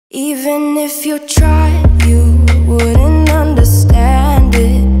Even if you tried, you wouldn't understand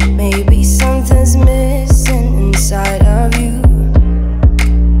it. Maybe something's missing inside of you.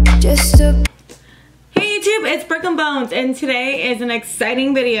 Hey YouTube, it's Brooklyn Bones, and today is an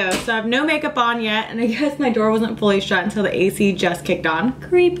exciting video. So I have no makeup on yet, and I guess my door wasn't fully shut until the AC just kicked on.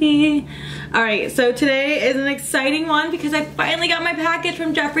 Creepy. Alright, so today is an exciting one because I finally got my package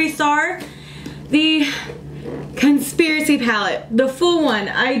from Jeffree Star. The conspiracy palette, the full one.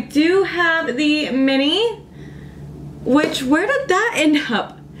 I do have the mini, which, where did that end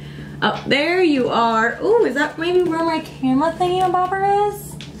up? Oh, there you are. Oh, is that maybe where my camera thingy-mabobber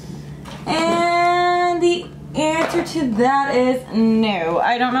is? And the answer to that is no.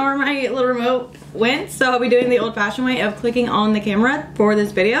 I don't know where my little remote went, so I'll be doing the old-fashioned way of clicking on the camera for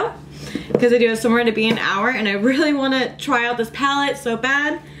this video because I do have somewhere to be an hour and I really want to try out this palette so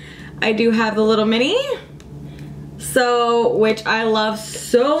bad. I do have the little mini, so, which I love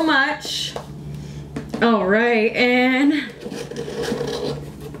so much. Alright, and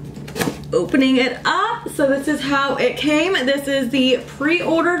opening it up. So this is how it came. This is the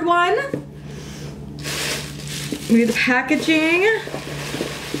pre-ordered one. Read the packaging.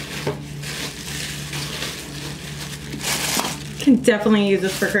 Can definitely use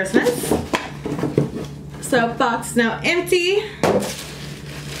this for Christmas. So box is now empty.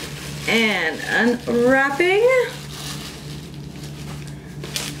 And unwrapping.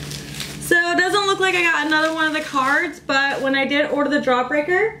 So it doesn't look like I got another one of the cards, but when I did order the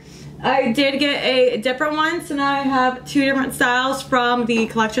Jawbreaker, I did get a different one. So now I have two different styles from the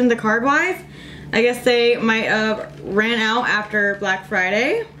collection, the card wise. I guess they might have ran out after Black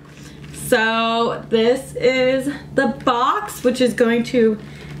Friday. So this is the box, which is going to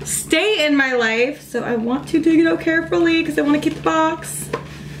stay in my life. So I want to dig it out carefully because I want to keep the box.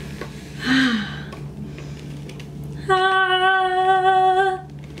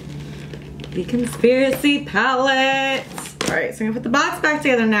 The conspiracy palette. Alright, so I'm gonna put the box back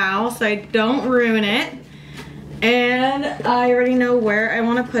together now so I don't ruin it. And I already know where I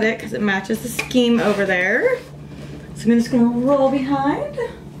want to put it because it matches the scheme over there. So I'm just gonna roll behind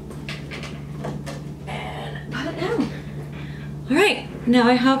and put it down. Alright, now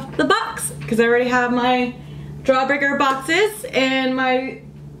I have the box because I already have my Jawbreaker boxes and my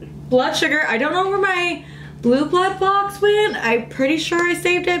blood sugar. I don't know where my blue blood box went. I'm pretty sure I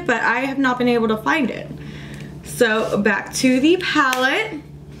saved it, but I have not been able to find it. So back to the palette.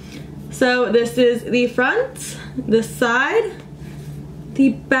 So this is the front, the side, the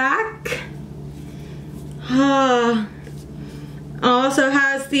back. Also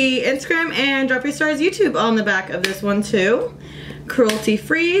has the Instagram and Jeffree Star's YouTube on the back of this one too. Cruelty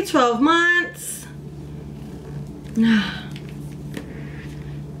free, 12 months.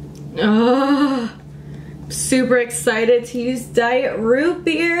 Oh, super excited to use Diet Root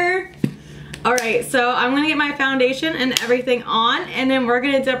Beer. Alright, so I'm going to get my foundation and everything on, and then we're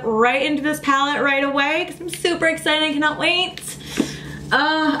going to dip right into this palette right away because I'm super excited. I cannot wait.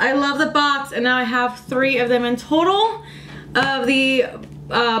 I love the box, and now I have 3 of them in total of the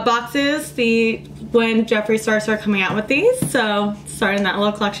boxes when Jeffree Star started coming out with these. So starting that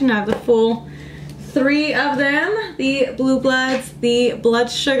little collection, I have the full 3 of them, the Blue Bloods, the Blood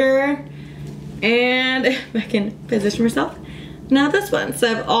Sugar, and if I can position myself, now this one. So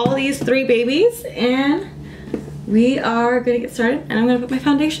I have all these 3 babies, and we are gonna get started, and I'm gonna put my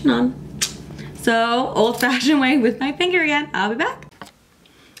foundation on. So old-fashioned way with my finger again. I'll be back.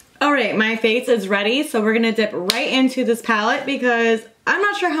 Alright, my face is ready, so we're gonna dip right into this palette because I'm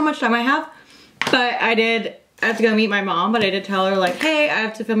not sure how much time I have, but I have to go meet my mom, but I did tell her like, hey, I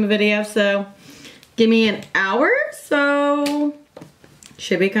have to film a video, so give me an hour, so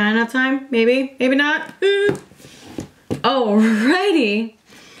should be kind of enough time, maybe, maybe not. Alrighty,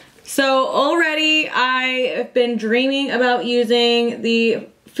 so already I've been dreaming about using the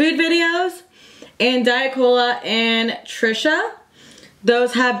food videos and Diet Cola and Trisha.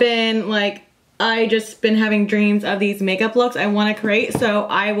 Those have been like, I just been having dreams of these makeup looks I want to create, so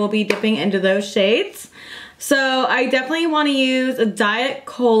I will be dipping into those shades. So I definitely want to use a Diet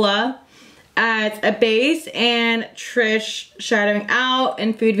Cola as a base and Trish shadowing out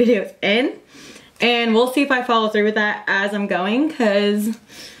and food videos in. And we'll see if I follow through with that as I'm going because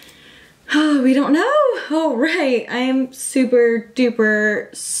we don't know. All right, I am super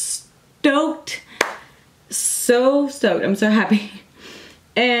duper stoked. So stoked. I'm so happy.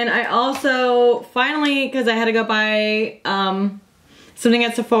 And I also finally, because I had to go buy something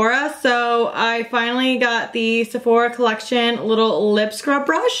at Sephora, so I finally got the Sephora collection little lip scrub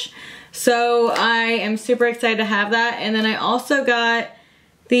brush. So I am super excited to have that. And then I also got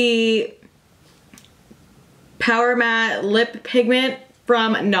the Power Matte Lip Pigment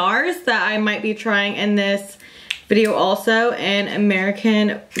from NARS that I might be trying in this video also, and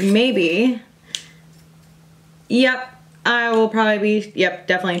American maybe. Yep, I will probably be, yep,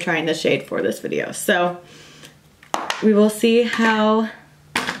 definitely trying this shade for this video. So we will see how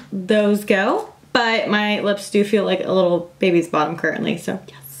those go. But my lips do feel like a little baby's bottom currently, so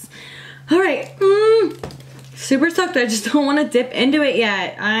yes. All right, super stoked. I just don't want to dip into it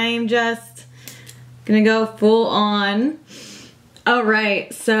yet. I'm just gonna go full on. All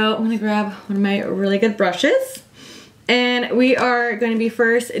right, so I'm gonna grab one of my really good brushes. And we are going to be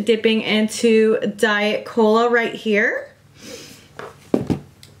first dipping into Diet Cola right here.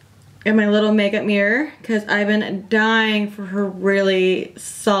 And my little makeup mirror, because I've been dying for her really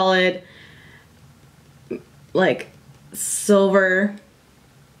solid, like, silver.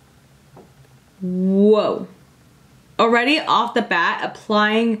 Whoa. Already off the bat,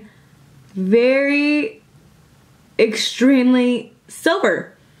 applying very extremely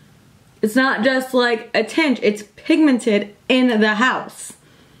silver. It's not just like a tinge, it's pigmented in the house.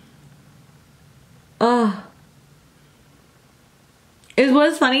 Oh.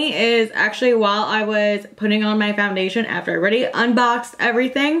 What's funny is actually while I was putting on my foundation, after I already unboxed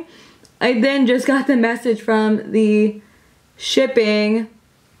everything, I then just got the message from the shipping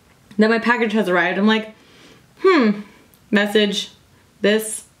that my package has arrived. I'm like, message,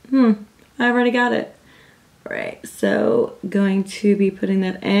 this, I already got it. All right, so going to be putting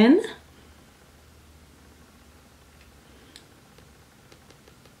that in.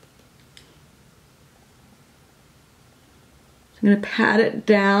 I'm gonna pat it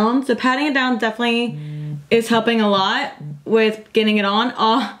down. So patting it down definitely is helping a lot with getting it on.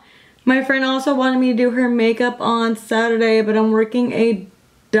 Oh, my friend also wanted me to do her makeup on Saturday, but I'm working a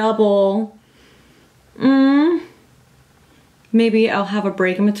double. Maybe I'll have a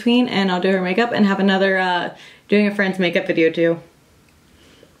break in between and I'll do her makeup and have another doing a friend's makeup video too.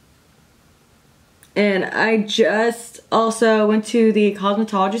 And I just also went to the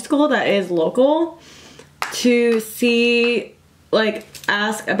cosmetology school that is local to see, like,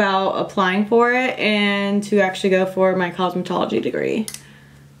 ask about applying for it and to actually go for my cosmetology degree.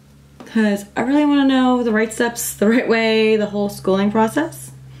 Because I really want to know the right steps, the right way, the whole schooling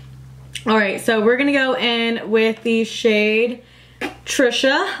process. Alright, so we're going to go in with the shade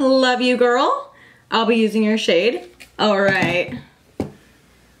Trisha, Love You Girl. I'll be using your shade. Alright.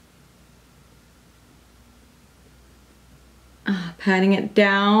 Patting it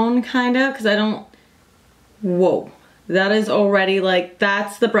down, kind of, because I don't... Whoa. That is already, like,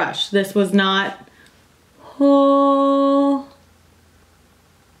 that's the brush. This was not... Oh,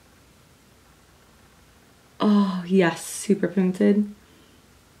 yes, super pigmented.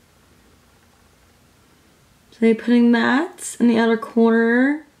 So I'm putting that in the outer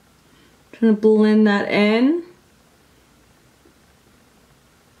corner. Trying to blend that in.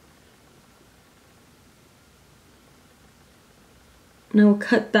 And I will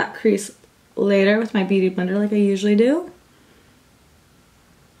cut that crease later with my beauty blender like I usually do.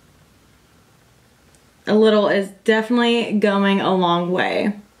 A little is definitely going a long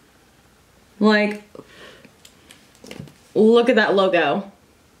way. Like, look at that logo.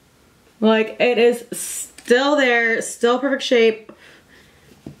 Like, it is still there, still perfect shape,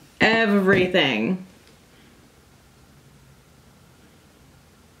 everything.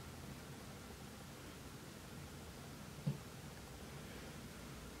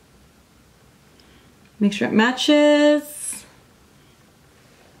 Make sure it matches.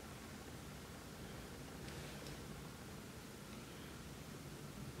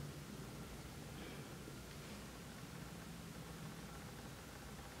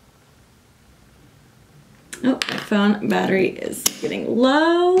 Oh, my phone battery is getting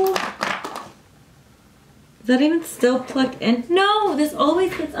low. Is that even still plugged in? No, this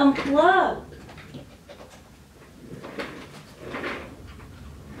always gets unplugged.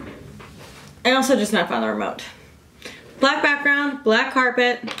 I also just not found the remote. Black background, black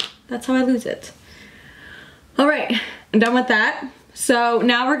carpet. That's how I lose it. All right, I'm done with that. So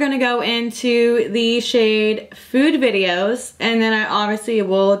now we're gonna go into the shade Food Videos, and then I obviously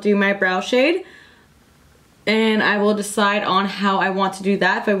will do my brow shade, and I will decide on how I want to do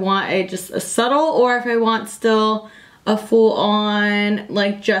that. If I want just a subtle, or if I want still a full on,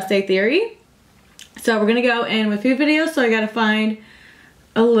 like, just a theory. So we're gonna go in with Food Videos, so I gotta find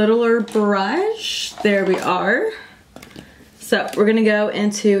a littler brush. There we are. So we're gonna go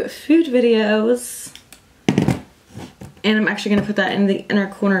into Food Videos, and I'm actually gonna put that in the inner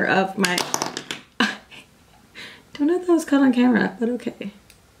corner of my... Don't know if that was caught on camera, but okay.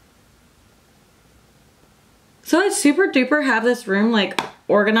 So I super duper have this room, like,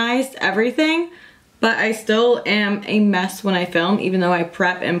 organized, everything, but I still am a mess when I film, even though I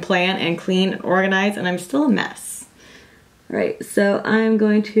prep and plan and clean and organize, and I'm still a mess. All right, so I'm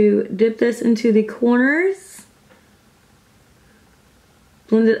going to dip this into the corners.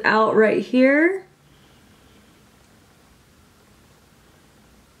 Blend it out right here.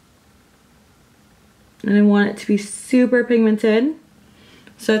 And I want it to be super pigmented.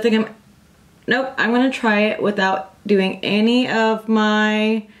 So I think I'm gonna try it without doing any of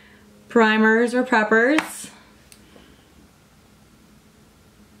my primers or preppers.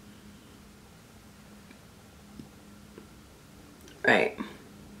 Right.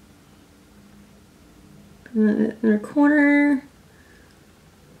 And then the inner corner.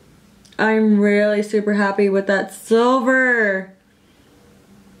 I'm really super happy with that silver.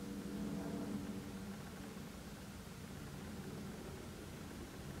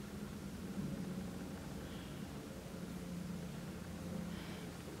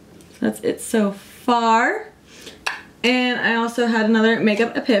 That's it so far. And I also had another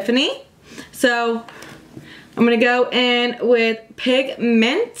makeup epiphany. So I'm gonna go in with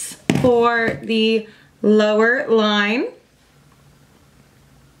Pigment for the lower line.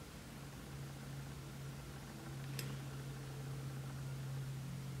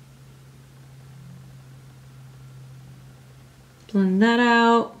 Blend that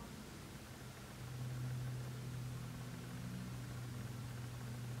out.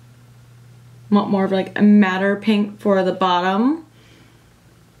 Want more of like a matter pink for the bottom.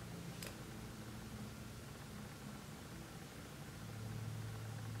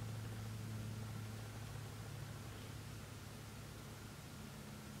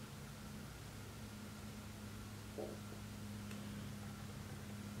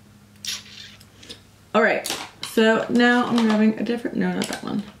 All right, so now I'm grabbing a different, no, not that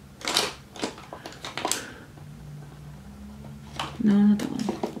one. No, not that one.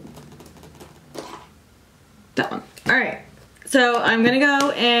 That one. All right, so I'm gonna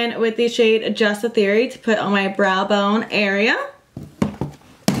go in with the shade Just a Theory to put on my brow bone area.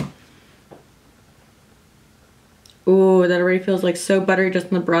 Ooh, that already feels like so buttery just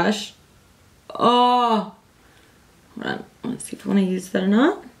in the brush. Oh, hold on, let's see if I wanna use that or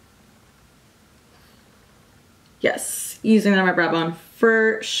not. Yes, using that on my brow bone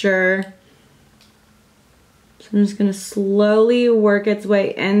for sure. So I'm just gonna slowly work its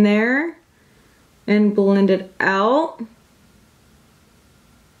way in there and blend it out.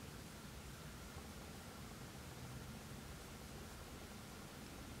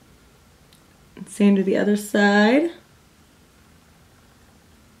 Same to the other side.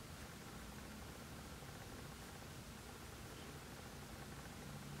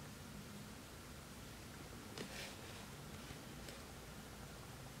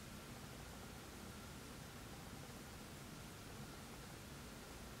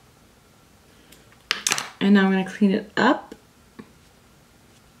 And now I'm going to clean it up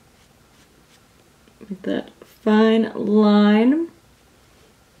with that fine line.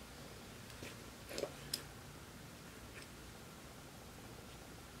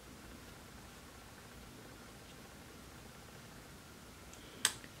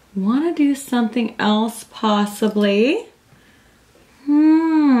 Want to do something else possibly?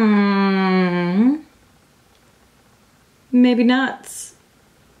 Maybe not.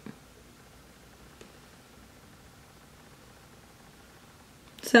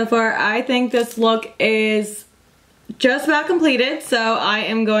 So far, I think this look is just about completed, so I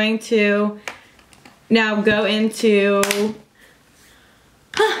am going to now go into,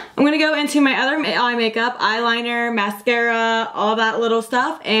 I'm gonna go into my other eye makeup, eyeliner, mascara, all that little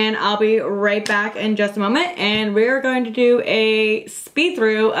stuff, and I'll be right back in just a moment, and we're going to do a speed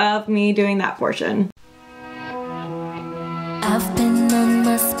through of me doing that portion. I've been on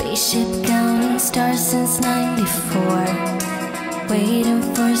my spaceship counting stars since '94. Waiting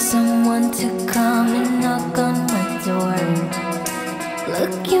for someone to come and knock on my door.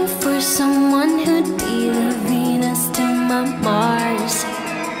 Looking for someone who'd be the Venus to my Mars.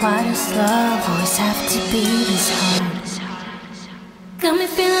 Why does love always have to be this hard? Got me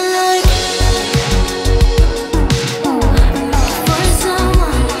feeling like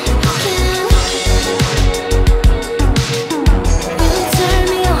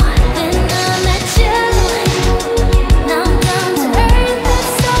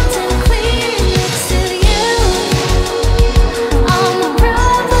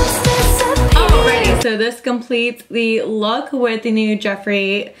so this completes the look with the new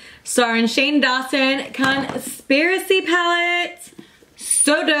Jeffree Star and Shane Dawson Conspiracy Palette.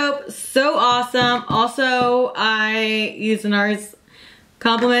 So dope, so awesome. Also, I used NARS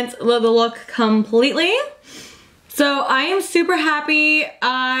compliments the look completely. So I am super happy.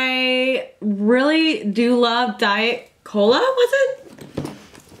 I really do love Diet Cola, was it?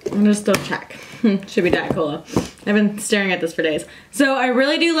 I'm gonna still check. Should be Diet Cola. I've been staring at this for days. So I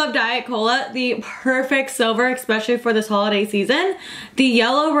really do love Diet Cola. The perfect silver, especially for this holiday season. The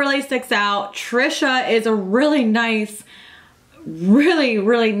yellow really sticks out. Trisha is a really nice,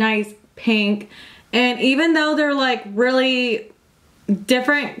 really nice pink. And even though they're like really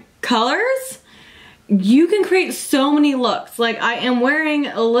different colors, you can create so many looks. Like I am wearing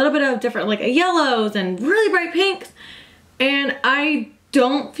a little bit of different like yellows and really bright pinks, and I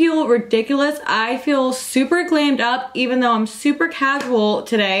don't feel ridiculous. I feel super glammed up even though I'm super casual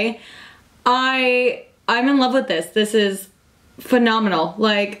today. I'm in love with this. This is phenomenal.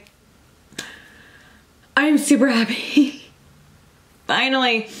 Like, I'm super happy.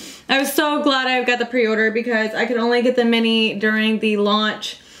 Finally. I was so glad I got the pre-order because I could only get the mini during the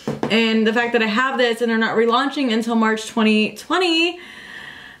launch. And the fact that I have this and they're not relaunching until March 2020,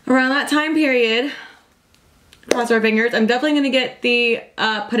 around that time period, cross our fingers. I'm definitely going to get the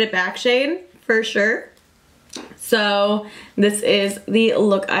Put It Back shade for sure. So this is the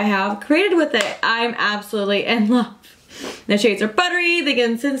look I have created with it. I'm absolutely in love. The shades are buttery. The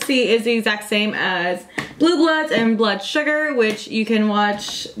consistency is the exact same as Blue Bloods and Blood Sugar, which you can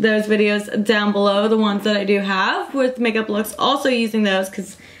watch those videos down below, the ones that I do have with makeup looks, also using those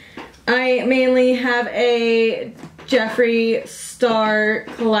because I mainly have a Jeffree Star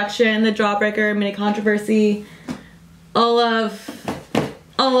collection, the Jawbreaker, Mini Controversy, all of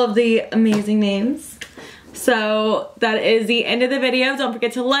the amazing names. So that is the end of the video. Don't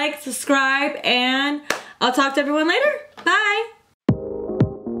forget to like, subscribe, and I'll talk to everyone later.